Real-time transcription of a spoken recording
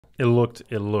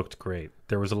It looked great.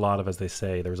 There was a lot of, as they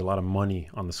say, there was a lot of money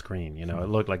on the screen. You know, it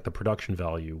looked like the production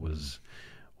value was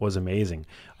amazing.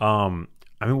 I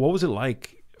mean, what was it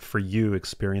like for you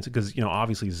experiencing? Because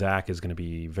obviously Zach is going to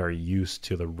be very used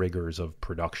to the rigors of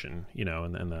production.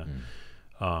 And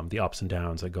the ups and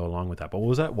downs that go along with that. But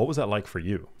what was that like for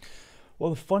you?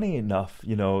 Well, funny enough,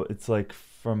 it's like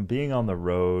from being on the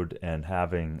road and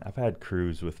I've had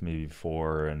crews with me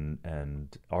before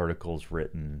and articles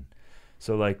written.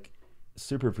 So like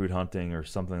superfood hunting or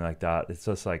something like that, it's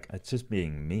just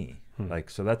being me.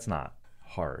 Like, so that's not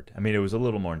hard. I mean, it was a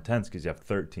little more intense because you have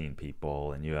 13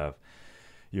 people and you have,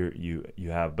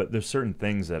 but there's certain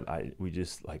things that I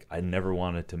never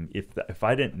wanted to, if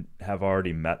I didn't have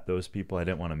already met those people, I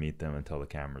didn't want to meet them until the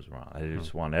cameras were on. I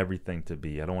just want everything to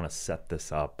be, I don't want to set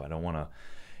this up. I don't want to,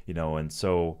 and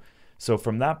so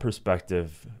from that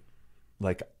perspective,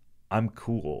 like I'm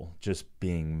cool just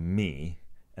being me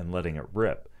and letting it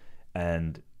rip.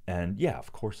 And yeah,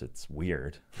 of course it's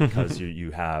weird because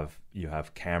you have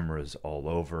cameras all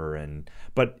over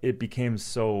but it became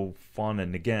so fun.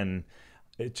 And again,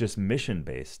 it's just mission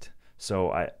based.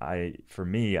 So for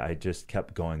me, I just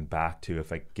kept going back to,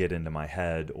 if I get into my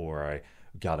head or I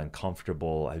got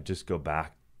uncomfortable, I just go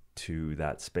back to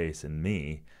that space in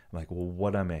me. I'm like, well,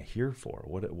 what am I here for?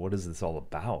 What is this all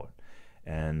about?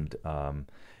 And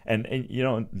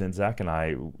then Zach and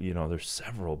I, there's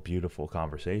several beautiful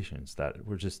conversations that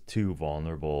were just too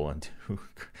vulnerable and too,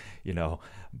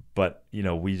 but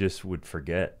we just would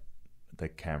forget the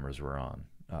cameras were on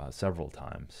several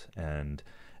times, and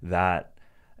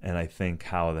I think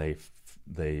how they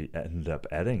ended up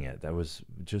editing it, that was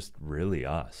just really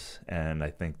us. And I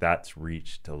think that's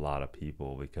reached a lot of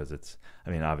people because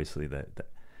obviously that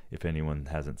if anyone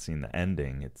hasn't seen the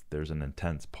ending, there's an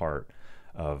intense part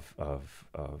of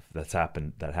that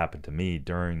happened to me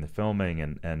during the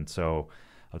filming, and so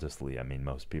I'll just leave. I mean,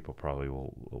 most people probably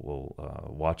will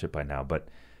watch it by now, but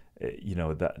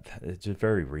that it's just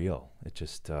very real. It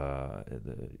just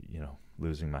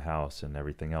losing my house and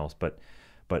everything else, but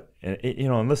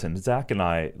and listen, Zach and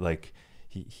I, like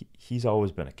he's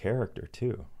always been a character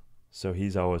too, so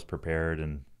he's always prepared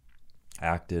and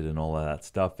acted and all of that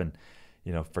stuff, and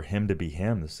for him to be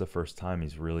him, this is the first time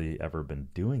he's really ever been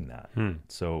doing that.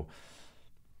 So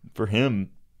for him,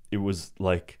 it was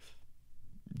like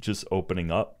just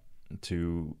opening up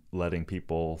to letting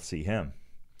people see him.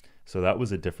 So that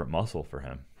was a different muscle for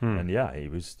him. And yeah,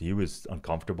 he was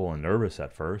uncomfortable and nervous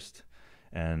at first,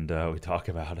 and we talk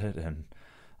about it,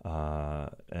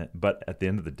 but at the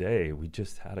end of the day, we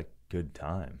just had a good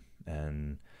time,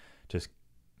 and just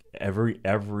every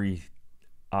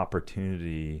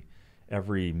opportunity,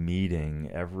 every meeting,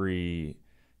 every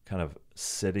kind of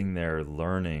sitting there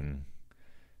learning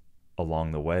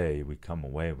along the way, we come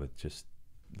away with just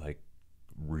like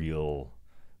real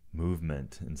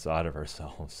movement inside of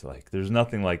ourselves. Like there's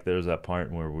nothing like, there's that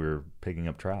part where we're picking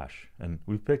up trash, and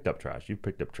we've picked up trash. You've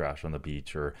picked up trash on the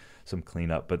beach or some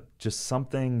cleanup, but just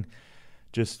something,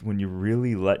 just when you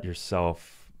really let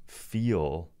yourself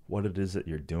feel what it is that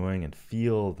you're doing and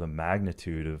feel the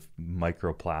magnitude of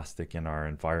microplastic in our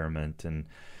environment, and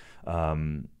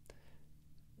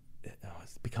it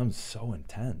becomes so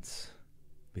intense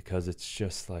because it's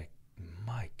just like,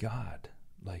 my God,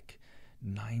 like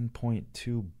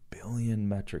 9.2 billion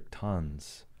metric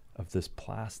tons of this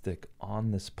plastic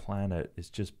on this planet is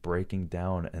just breaking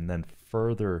down and then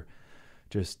further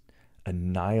just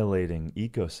annihilating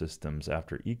ecosystems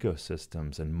after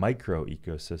ecosystems and micro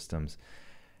ecosystems.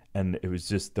 And it was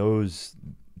just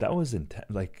that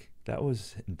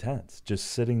was intense, just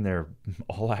sitting there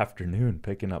all afternoon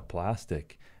picking up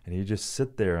plastic, and you just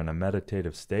sit there in a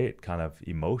meditative state, kind of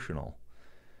emotional,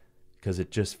 because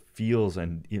it just feels.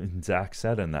 And even Zach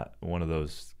said in that one of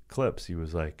those clips, he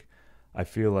was like, I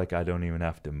feel like I don't even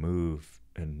have to move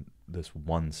in this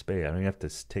one space. I don't even have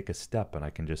to take a step, and I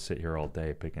can just sit here all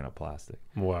day picking up plastic.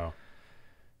 Wow.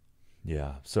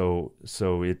 Yeah. So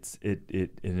it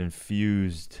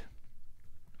infused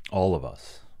all of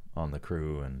us on the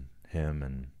crew and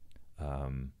him,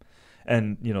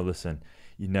 and listen,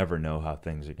 you never know how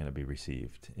things are going to be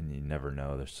received, and you never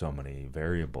know. There's so many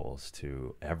variables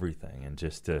to everything, and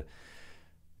just to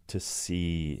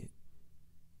see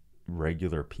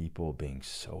regular people being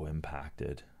so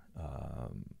impacted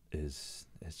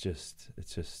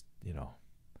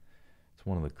it's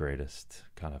one of the greatest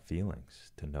kind of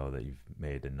feelings, to know that you've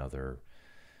made another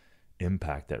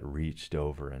impact that reached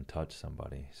over and touched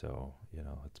somebody. So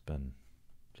it's been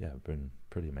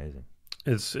pretty amazing.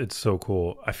 It's so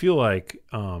cool. I feel like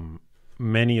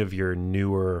many of your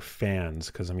newer fans,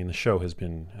 because the show has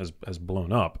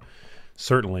blown up,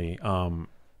 certainly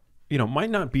might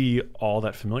not be all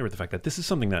that familiar with the fact that this is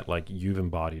something that like you've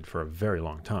embodied for a very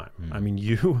long time. I mean,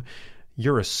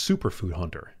 you're a superfood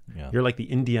hunter. Yeah. You're like the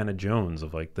Indiana Jones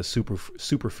of like the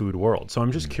superfood world. So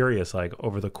I'm just curious, like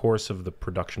over the course of the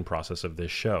production process of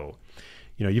this show,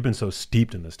 you've been so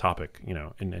steeped in this topic,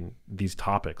 in these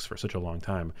topics for such a long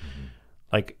time.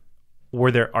 Like,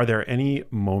 are there any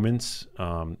moments,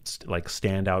 like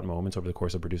standout moments over the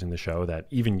course of producing the show that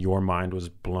even your mind was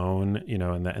blown,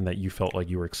 and that you felt like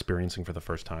you were experiencing for the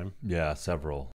first time? Yeah, several.